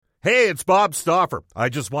Hey, it's Bob Stauffer. I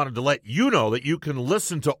just wanted to let you know that you can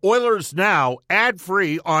listen to Oilers Now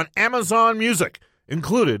ad-free on Amazon Music,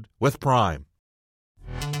 included with Prime.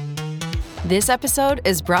 This episode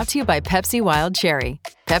is brought to you by Pepsi Wild Cherry.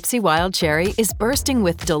 Pepsi Wild Cherry is bursting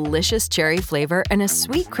with delicious cherry flavor and a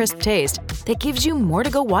sweet, crisp taste that gives you more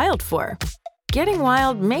to go wild for. Getting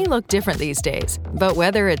wild may look different these days, but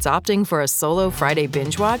whether it's opting for a solo Friday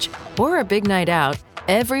binge watch or a big night out,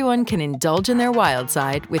 everyone can indulge in their wild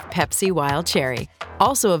side with Pepsi Wild Cherry.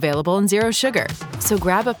 Also available in Zero Sugar. So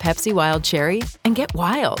grab a Pepsi Wild Cherry and get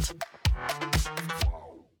wild.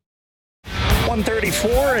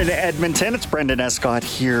 1:34 in Edmonton. It's Brendan Escott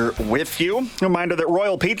here with you. Reminder that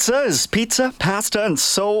Royal Pizza is pizza, pasta, and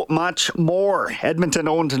so much more. Edmonton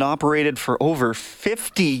owned and operated for over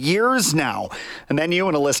 50 years now. A menu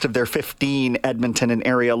and a list of their 15 Edmonton and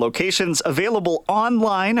area locations available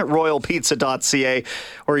online at royalpizza.ca,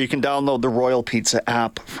 or you can download the Royal Pizza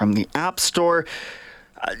app from the App Store.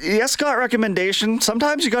 The Escott recommendation,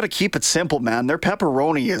 sometimes you got to keep it simple, man. Their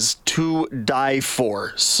pepperoni is to die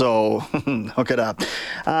for, so hook it up.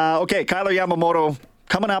 Okay, Kyler Yamamoto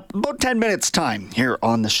coming up about 10 minutes time here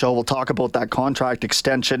on the show. We'll talk about that contract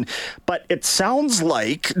extension, but it sounds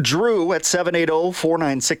like Drew at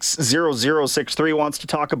 780-496-0063 wants to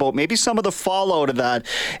talk about maybe some of the fallout of that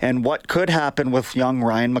and what could happen with young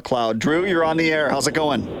Ryan McLeod. Drew, you're on the air. How's it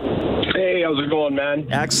going? Hey, how's it going, man?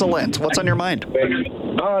 Excellent. What's on your mind?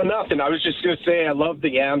 Nothing. I was just going to say I love the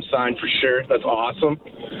Yam sign for sure. That's awesome.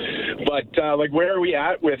 But, where are we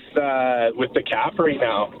at with the cap right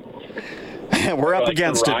now? We're up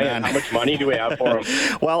against it, man. How much money do we have for him?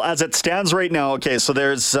 Well, as it stands right now, okay, so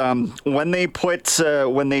there's when they put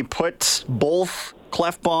both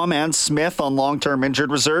Klefbom and Smith on long-term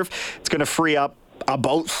injured reserve, it's going to free up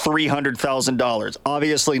about $300,000.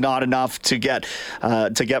 Obviously not enough to get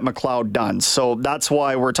McLeod done. So that's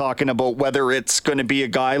why we're talking about whether it's going to be a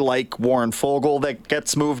guy like Warren Fogle that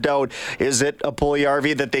gets moved out. Is it a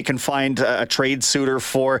Puljujarvi that they can find a trade suitor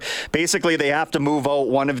for? Basically, they have to move out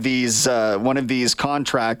one of these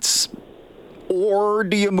contracts. Or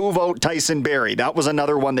do you move out Tyson Barrie? That was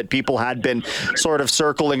another one that people had been sort of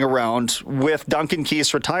circling around. With Duncan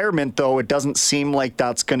Keith's retirement, though, it doesn't seem like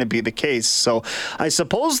that's going to be the case. So I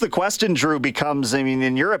suppose the question, Drew, becomes, I mean,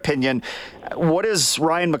 in your opinion, what is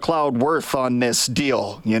Ryan McLeod worth on this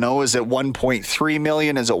deal? You know, is it $1.3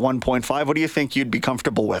 million? Is it 1.5? What do you think you'd be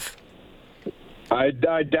comfortable with? I'd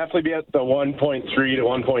definitely be at the 1.3 to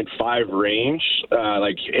 1.5 range.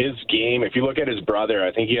 Like his game, if you look at his brother,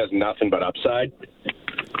 I think he has nothing but upside.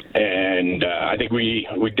 And I think we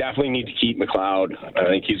definitely need to keep McLeod. I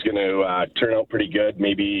think he's going to turn out pretty good.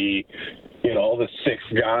 Maybe, the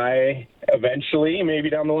sixth guy eventually, maybe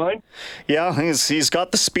down the line. Yeah, he's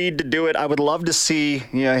got the speed to do it. I would love to see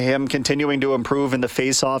him continuing to improve in the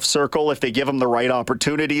face-off circle if they give him the right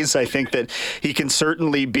opportunities. I think that he can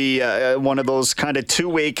certainly be one of those kind of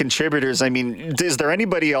two-way contributors. I mean, is there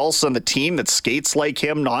anybody else on the team that skates like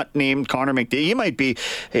him, not named Connor McDavid?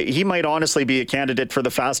 He might honestly be a candidate for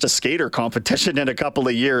the fastest skater competition in a couple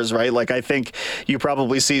of years, right? Like, I think you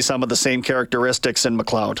probably see some of the same characteristics in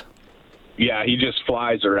McLeod. Yeah, he just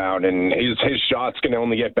flies around, and his shot's going to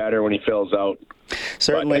only get better when he fills out.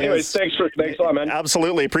 Certainly. But anyways, thanks a lot, man.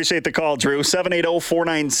 Absolutely. Appreciate the call, Drew.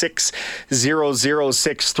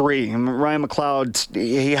 780-496-0063. Ryan McLeod,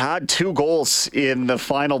 he had 2 goals in the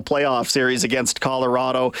final playoff series against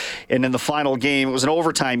Colorado. And in the final game, it was an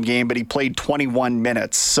overtime game, but he played 21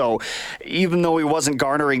 minutes. So even though he wasn't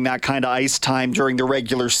garnering that kind of ice time during the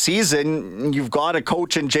regular season, you've got a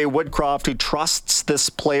coach in Jay Woodcroft who trusts this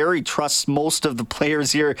player. He trusts most of the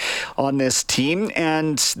players here on this team.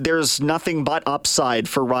 And there's nothing but upside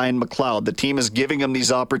for Ryan McLeod. The team is giving him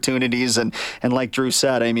these opportunities, and like Drew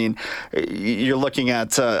said, I mean, you're looking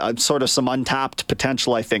at sort of some untapped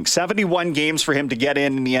potential, I think. 71 games for him to get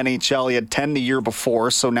in the NHL. He had 10 the year before,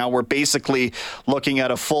 so now we're basically looking at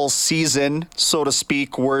a full season, so to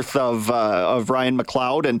speak, worth of Ryan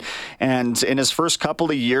McLeod, and in his first couple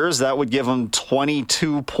of years, that would give him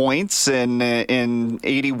 22 points in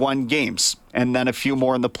 81 games. And then a few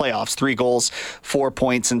more in the playoffs, 3 goals, 4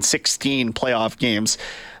 points in 16 playoff games.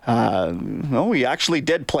 He actually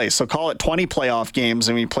did play, so call it 20 playoff games,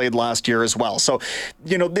 and he played last year as well. So,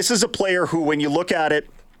 this is a player who, when you look at it,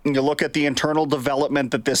 and you look at the internal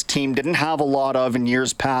development that this team didn't have a lot of in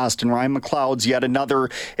years past, and Ryan McLeod's yet another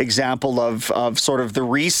example of sort of the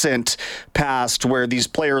recent past where these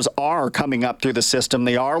players are coming up through the system.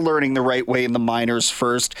 They are learning the right way in the minors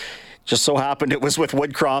first. Just so happened it was with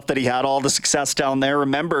Woodcroft that he had all the success down there.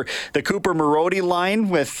 Remember the Cooper Marody line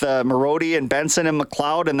with Marody and Benson and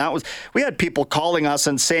McLeod, and we had people calling us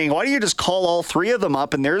and saying, why don't you just call all three of them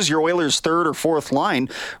up and there's your Oilers' third or fourth line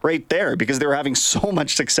right there, because they were having so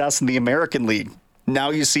much success in the American League. Now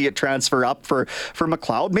you see it transfer up for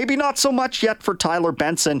McLeod. Maybe not so much yet for Tyler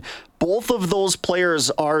Benson. Both of those players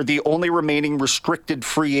are the only remaining restricted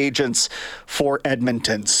free agents for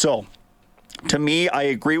Edmonton. So, to me, I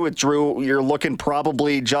agree with Drew. You're looking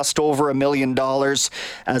probably just over $1 million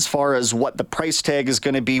as far as what the price tag is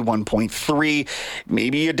going to be, 1.3.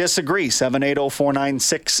 Maybe you disagree.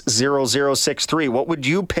 780-496-0063. What would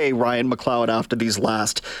you pay Ryan McLeod after these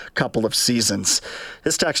last couple of seasons?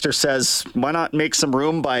 This texter says, why not make some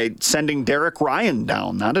room by sending Derek Ryan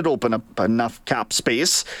down? That'd open up enough cap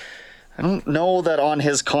space. I don't know that on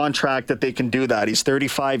his contract that they can do that. He's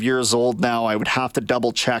 35 years old now. I would have to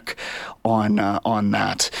double check on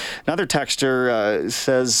that. Another texter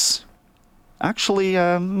says, actually,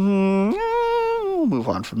 we'll move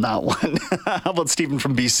on from that one. How about Stephen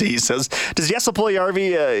from BC? He says, does Jesse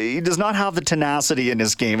Puljujarvi, he does not have the tenacity in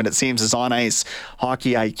his game, and it seems his on-ice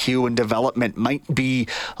hockey IQ and development might be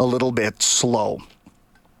a little bit slow.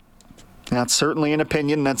 That's certainly an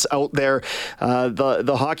opinion that's out there.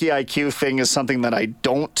 The hockey IQ thing is something that I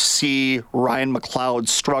don't see Ryan McLeod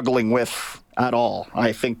struggling with at all.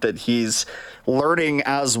 I think that he's learning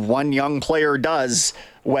as one young player does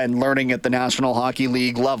when learning at the National Hockey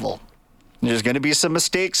League level. There's going to be some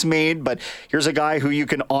mistakes made, but here's a guy who you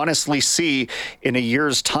can honestly see in a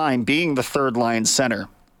year's time being the third line center.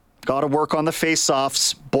 Got to work on the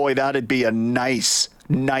face-offs. Boy, that'd be a nice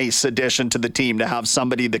addition to the team to have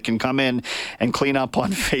somebody that can come in and clean up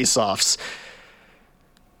on face-offs.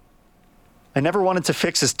 I never wanted to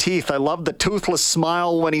fix his teeth. I love the toothless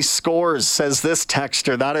smile when he scores, says this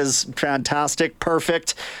texter. That is fantastic.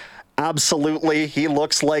 Perfect. Absolutely. He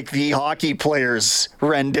looks like the hockey player's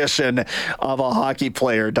rendition of a hockey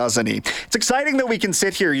player, doesn't he? It's exciting that we can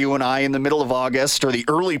sit here, you and I, in the middle of August or the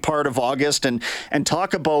early part of August and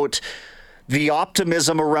talk about the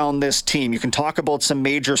optimism around this team. You can talk about some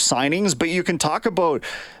major signings, but you can talk about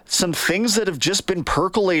some things that have just been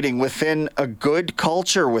percolating within a good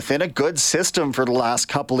culture, within a good system for the last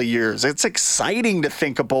couple of years. It's exciting to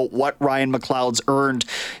think about what Ryan McLeod's earned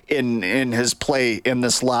in his play in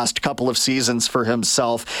this last couple of seasons for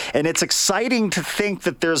himself. And it's exciting to think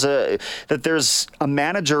that there's a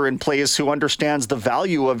manager in place who understands the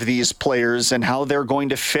value of these players and how they're going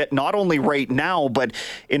to fit not only right now, but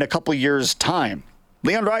in a couple of years' time.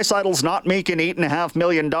 Leon Draisaitl's not making $8.5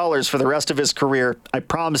 million for the rest of his career. I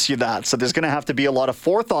promise you that. So there's going to have to be a lot of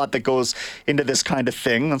forethought that goes into this kind of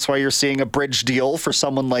thing. That's why you're seeing a bridge deal for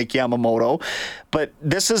someone like Yamamoto. But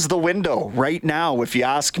this is the window right now. If you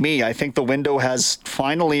ask me, I think the window has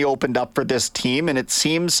finally opened up for this team. And it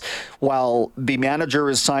seems while the manager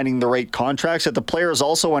is signing the right contracts, that the players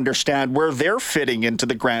also understand where they're fitting into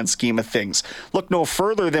the grand scheme of things. Look no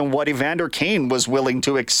further than what Evander Kane was willing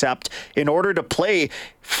to accept in order to play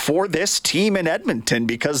for this team in Edmonton,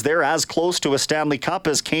 because they're as close to a Stanley Cup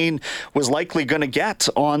as Kane was likely going to get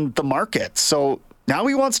on the market. So now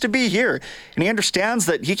he wants to be here, and he understands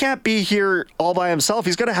that he can't be here all by himself.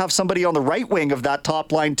 He's got to have somebody on the right wing of that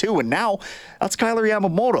top line too, and now that's Kailer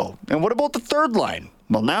Yamamoto. And what about the third line?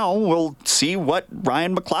 Well, now we'll see what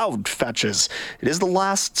Ryan McLeod fetches. It is the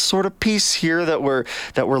last sort of piece here that we're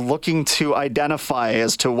looking to identify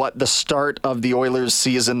as to what the start of the Oilers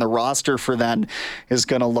season, the roster for then, is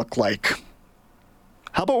going to look like.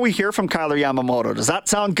 How about we hear from Kailer Yamamoto? Does that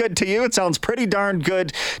sound good to you? It sounds pretty darn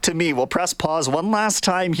good to me. We'll press pause one last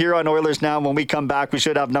time here on Oilers Now. When we come back, we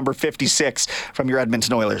should have number 56 from your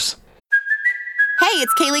Edmonton Oilers. Hey,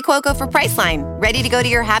 it's Kaylee Cuoco for Priceline. Ready to go to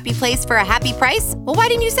your happy place for a happy price? Well, why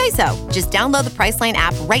didn't you say so? Just download the Priceline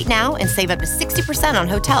app right now and save up to 60% on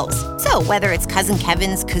hotels. So whether it's Cousin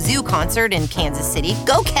Kevin's Kazoo Concert in Kansas City,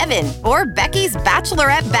 go Kevin, or Becky's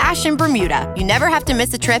Bachelorette Bash in Bermuda, you never have to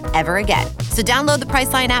miss a trip ever again. So download the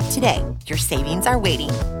Priceline app today. Your savings are waiting.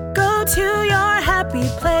 Go to your happy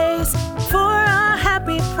place for a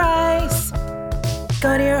happy price.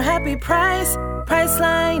 Go to your happy price,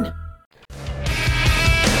 Priceline.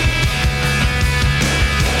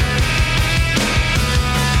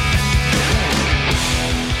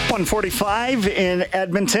 1:45 in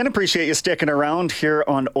Edmonton. Appreciate you sticking around here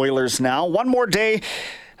on Oilers Now. One more day,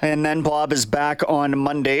 and then Bob is back on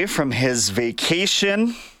Monday from his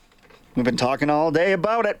vacation. We've been talking all day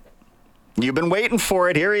about it. You've been waiting for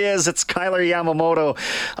it. Here he is. It's Kailer Yamamoto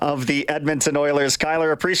of the Edmonton Oilers.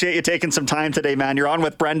 Kailer, appreciate you taking some time today, man. You're on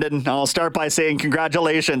with Brendan. I'll start by saying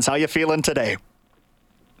congratulations. How you feeling today?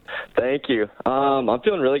 Thank you. I'm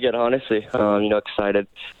feeling really good, honestly. Excited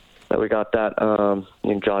that we got that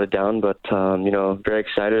jotted down, but very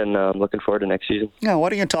excited and looking forward to next season. Yeah, why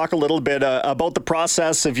don't you talk a little bit about the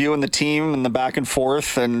process of you and the team and the back and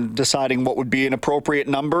forth and deciding what would be an appropriate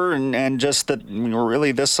number and just that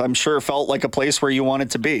really this, I'm sure, felt like a place where you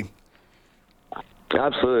wanted to be.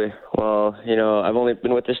 Absolutely. Well, I've only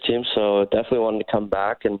been with this team, so definitely wanted to come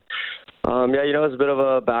back. And, it was a bit of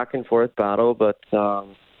a back and forth battle, but,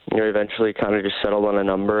 eventually kind of just settled on a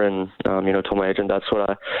number and, told my agent that's what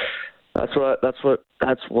I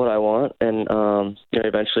want. And,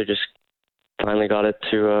 eventually just finally got it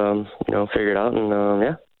to, figure it out. And,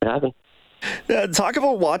 it happened. Talk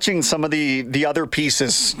about watching some of the other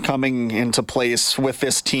pieces coming into place with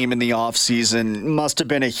this team in the offseason. Must have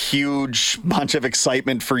been a huge bunch of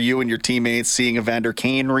excitement for you and your teammates seeing Evander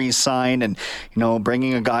Kane re-sign and,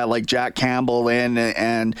 bringing a guy like Jack Campbell in.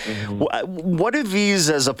 And what do these,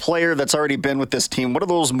 as a player that's already been with this team, what do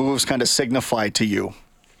those moves kind of signify to you?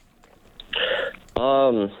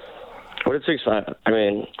 What it's exciting. I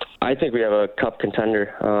mean, I think we have a cup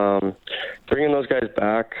contender. Bringing those guys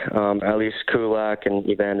back, at least Kulak and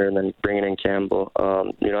Evander, and then bringing in Campbell.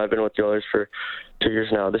 I've been with the Oilers for 2 years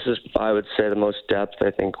now. This is, I would say, the most depth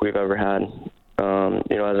I think we've ever had, as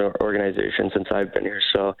an organization since I've been here.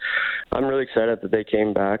 So I'm really excited that they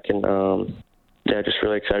came back, and just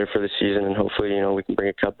really excited for the season, and hopefully, we can bring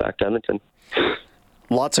a cup back to Edmonton.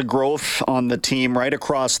 Lots of growth on the team right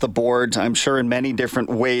across the board, I'm sure in many different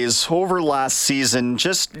ways. Over last season,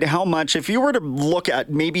 just how much, if you were to look at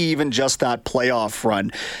maybe even just that playoff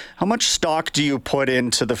run, how much stock do you put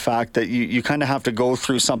into the fact that you kind of have to go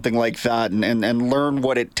through something like that and learn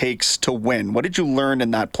what it takes to win? What did you learn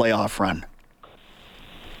in that playoff run?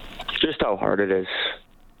 Just how hard it is.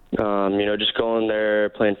 Just going there,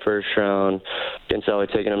 playing first round, against LA,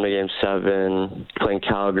 taking them to Game 7, playing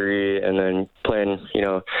Calgary, and then playing,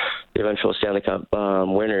 the eventual Stanley Cup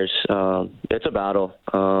winners. It's a battle.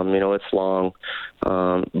 It's long.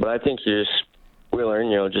 But I think we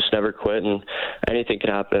learn, just never quit, and anything can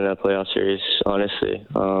happen in that playoff series, honestly.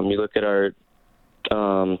 You look at our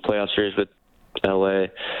playoff series with LA.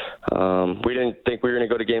 We didn't think we were going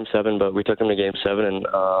to go to Game 7, but we took them to Game 7, and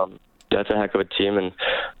that's a heck of a team, and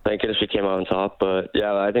thank goodness we came out on top. But,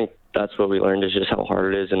 yeah, I think that's what we learned is just how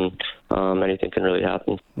hard it is, and anything can really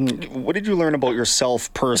happen. What did you learn about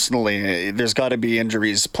yourself personally? There's got to be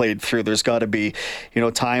injuries played through. There's got to be,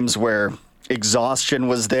 times where exhaustion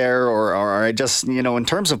was there, or I just, in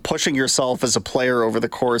terms of pushing yourself as a player over the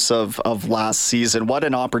course of last season, what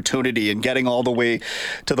an opportunity, and getting all the way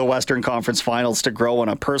to the Western Conference Finals to grow on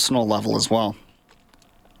a personal level as well.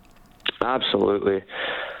 Absolutely.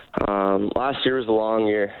 Last year was a long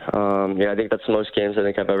year. I think that's the most games I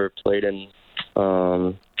think I've ever played in. I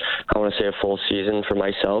want to say a full season for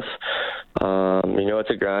myself. It's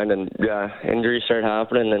a grind, and injuries start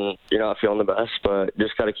happening, and you're not feeling the best, but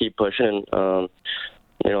just got to keep pushing, and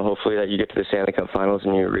hopefully that you get to the Stanley Cup Finals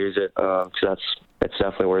and you raise it. So it's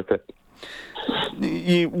definitely worth it.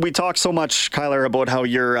 We talk so much, Kyler, about how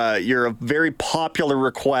you're a very popular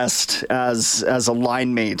request as a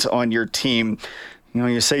line mate on your team.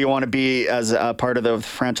 You say you want to be as a part of the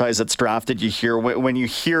franchise that's drafted you here. When you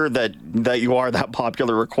hear that you are that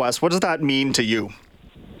popular request, what does that mean to you?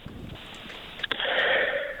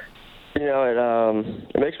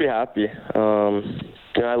 It makes me happy.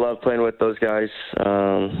 I love playing with those guys. You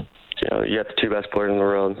got the two best players in the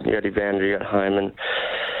world. You got Evander, you got Hyman,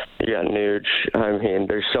 you got Nuge. I mean,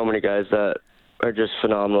 there's so many guys that are just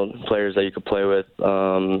phenomenal players that you could play with.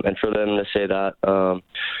 And for them to say that,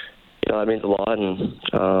 that means a lot. And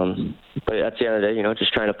but at the end of the day,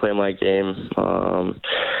 just trying to play my game,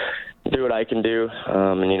 do what I can do,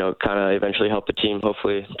 and kind of eventually help the team,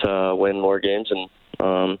 hopefully, to win more games and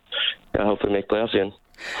hopefully make playoffs again.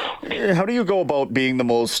 How do you go about being the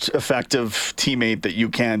most effective teammate that you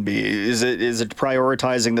can be? Is it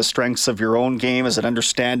prioritizing the strengths of your own game? Is it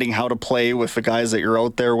understanding how to play with the guys that you're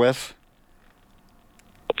out there with?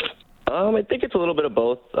 I think it's a little bit of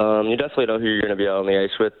both. You definitely know who you're going to be out on the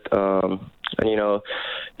ice with. And, you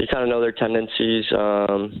kind of know their tendencies.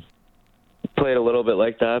 Play it a little bit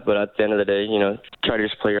like that, but at the end of the day, try to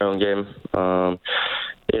just play your own game.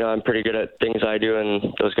 I'm pretty good at things I do,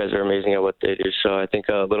 and those guys are amazing at what they do. So I think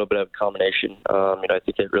a little bit of a combination. I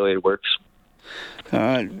think it really works.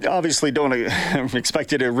 Obviously, don't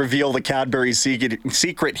expect you to reveal the Cadbury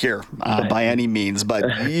secret here by any means,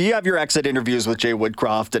 but you have your exit interviews with Jay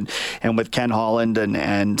Woodcroft and with Ken Holland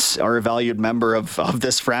and are a valued member of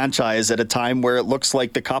this franchise at a time where it looks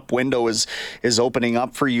like the cup window is opening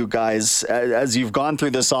up for you guys. As you've gone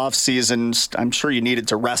through this offseason, I'm sure you needed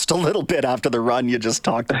to rest a little bit after the run you just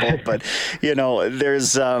talked about, but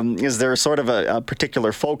is there sort of a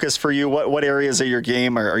particular focus for you? What areas of your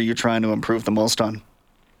game are you trying to improve the most on?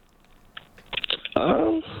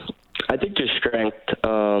 I think just strength.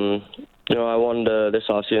 I wanted to, this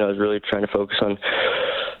offseason, I was really trying to focus on,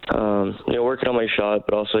 working on my shot,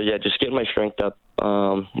 but also, just getting my strength up,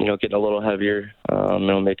 getting a little heavier,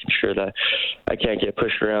 making sure that I can't get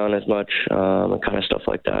pushed around as much, and kind of stuff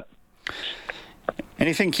like that.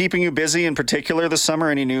 Anything keeping you busy in particular this summer?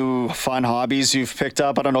 Any new fun hobbies you've picked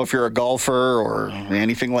up? I don't know if you're a golfer or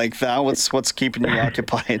anything like that. What's keeping you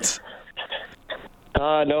occupied?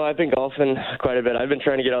 No, I've been golfing quite a bit. I've been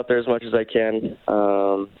trying to get out there as much as I can.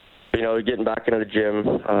 Getting back into the gym,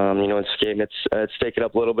 and skating, it's taken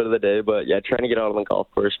up a little bit of the day, but trying to get out on the golf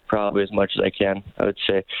course probably as much as I can. I would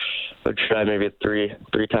say I would try maybe three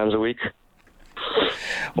times a week.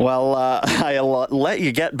 Well, I'll let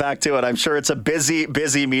you get back to it. I'm sure it's a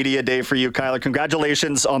busy media day for you, Kyler.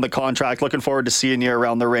 Congratulations on the contract. Looking forward to seeing you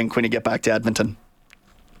around the rink when you get back to Edmonton.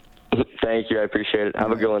 Thank you. I appreciate it.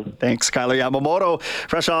 Have a good one. Thanks, Kyler Yamamoto.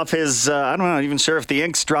 Fresh off his, I'm not even sure if the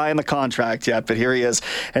ink's dry in the contract yet, but here he is,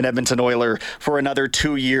 an Edmonton Oiler for another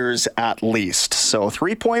 2 years at least. So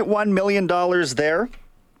 $3.1 million there.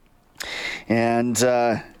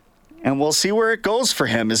 And we'll see where it goes for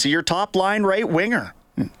him. Is he your top line right winger?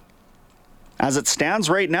 As it stands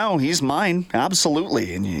right now, he's mine,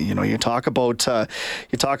 absolutely. And you talk about the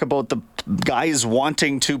guys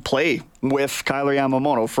wanting to play with Kyler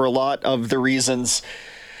Yamamoto for a lot of the reasons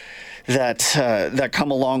that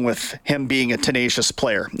come along with him being a tenacious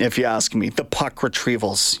player, if you ask me. The puck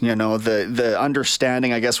retrievals, the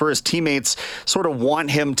understanding, I guess, where his teammates sort of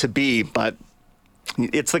want him to be, but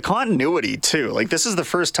it's the continuity, too. Like, this is the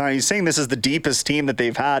first time he's saying this is the deepest team that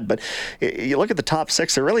they've had, but you look at the top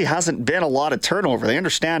six, there really hasn't been a lot of turnover. They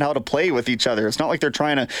understand how to play with each other. It's not like they're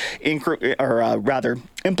trying to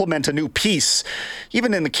implement a new piece.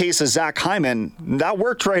 Even in the case of Zach Hyman, that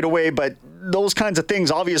worked right away, but those kinds of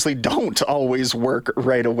things obviously don't always work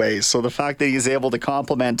right away. So the fact that he's able to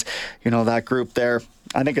complement, that group there,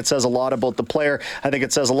 I think it says a lot about the player. I think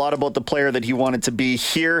it says a lot about the player that he wanted to be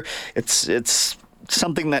here. It's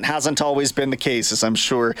something that hasn't always been the case, as I'm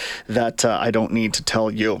sure that I don't need to tell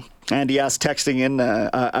you. Andy S. texting in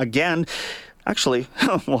again. Actually,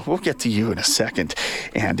 we'll get to you in a second,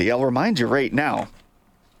 Andy. I'll remind you right now.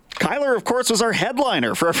 Kyler, of course, was our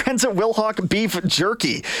headliner for our friends at Wilhauk Beef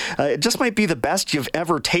Jerky. It just might be the best you've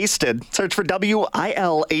ever tasted. Search for WILHAUK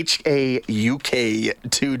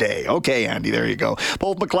today. Okay, Andy, there you go.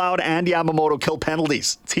 Both McLeod and Yamamoto kill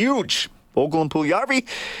penalties. It's huge. Vogel and Puljujarvi,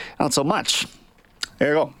 not so much.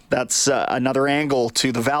 There you go. That's another angle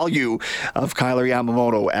to the value of Kyler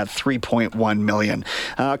Yamamoto at $3.1 million.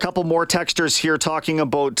 A couple more texters here talking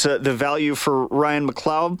about the value for Ryan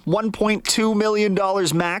McLeod. $1.2 million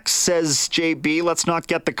max, says JB. Let's not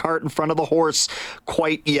get the cart in front of the horse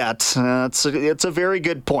quite yet. It's a very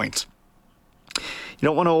good point. You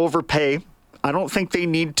don't want to overpay. I don't think they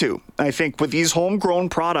need to. I think with these homegrown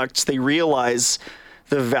products, they realize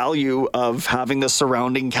the value of having the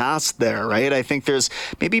surrounding cast there, right? I think there's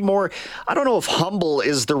maybe more, I don't know if humble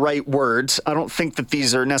is the right word. I don't think that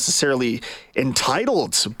these are necessarily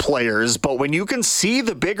entitled players, but when you can see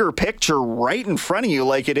the bigger picture right in front of you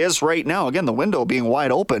like it is right now, again, the window being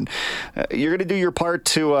wide open, you're going to do your part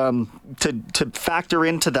to factor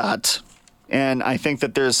into that. And I think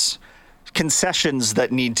that there's concessions that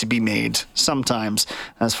need to be made sometimes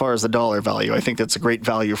as far as the dollar value. I think that's a great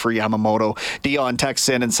value for Yamamoto. Dion texts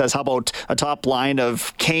in and says, how about a top line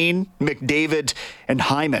of Kane, McDavid, and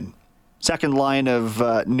Hyman? Second line of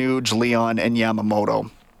Nuge, Leon, and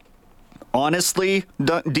Yamamoto. Honestly,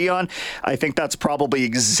 Dion, I think that's probably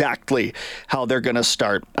exactly how they're going to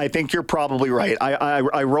start. I think you're probably right.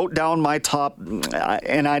 I wrote down my top,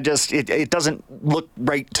 and it doesn't look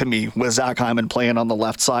right to me with Zach Hyman playing on the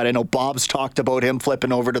left side. I know Bob's talked about him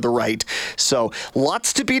flipping over to the right. So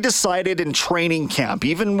lots to be decided in training camp,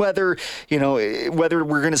 even whether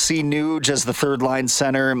we're going to see Nuge as the third line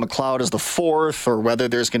center and McLeod as the fourth, or whether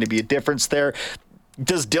there's going to be a difference there.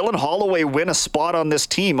 Does Dylan Holloway win a spot on this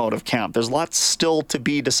team out of camp? There's lots still to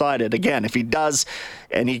be decided. Again, if he does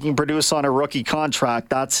and he can produce on a rookie contract,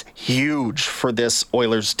 that's huge for this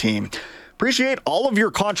Oilers team. Appreciate all of your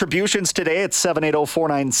contributions today. It's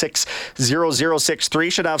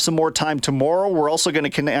 780-496-0063. Should have some more time tomorrow. We're also going to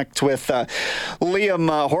connect with Liam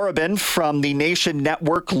Horobin from the Nation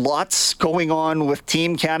Network. Lots going on with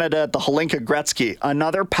Team Canada at the Hlinka Gretzky.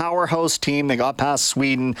 Another powerhouse team. They got past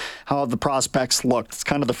Sweden. How have the prospects looked? It's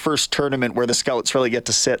kind of the first tournament where the scouts really get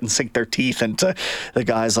to sit and sink their teeth into the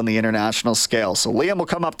guys on the international scale. So Liam will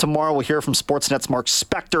come up tomorrow. We'll hear from Sportsnet's Mark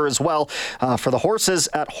Spector as well for the horses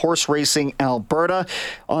at Horse Racing Alberta.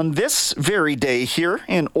 On this very day here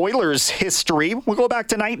in Oilers history, we'll go back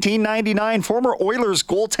to 1999. Former Oilers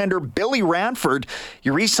goaltender Billy Ranford, he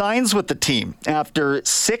re-signs with the team after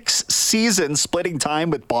 6 seasons, splitting time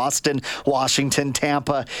with Boston, Washington,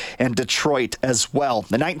 Tampa, and Detroit as well.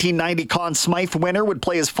 The 1990 Conn Smythe winner would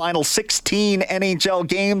play his final 16 NHL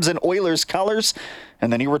games in Oilers colors,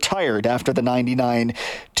 and then he retired after the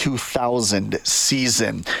 99-2000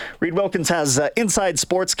 season. Reed Wilkins has Inside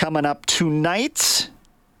Sports coming up tonight.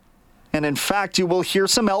 And in fact, you will hear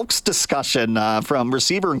some Elks discussion from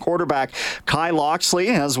receiver and quarterback Kai Loxley,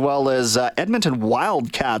 as well as Edmonton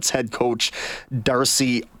Wildcats head coach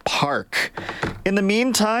Darcy Park. In the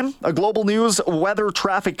meantime, a Global News weather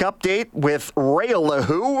traffic update with Ray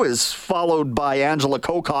Lahu is followed by Angela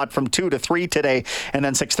Kokot from 2 to 3 today, and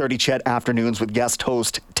then 6:30 CHED Afternoons with guest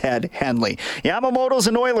host Ted Henley. Yamamoto's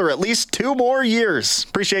an Oiler at least 2 more years.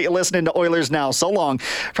 Appreciate you listening to Oilers Now. So long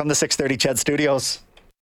from the 6:30 CHED studios.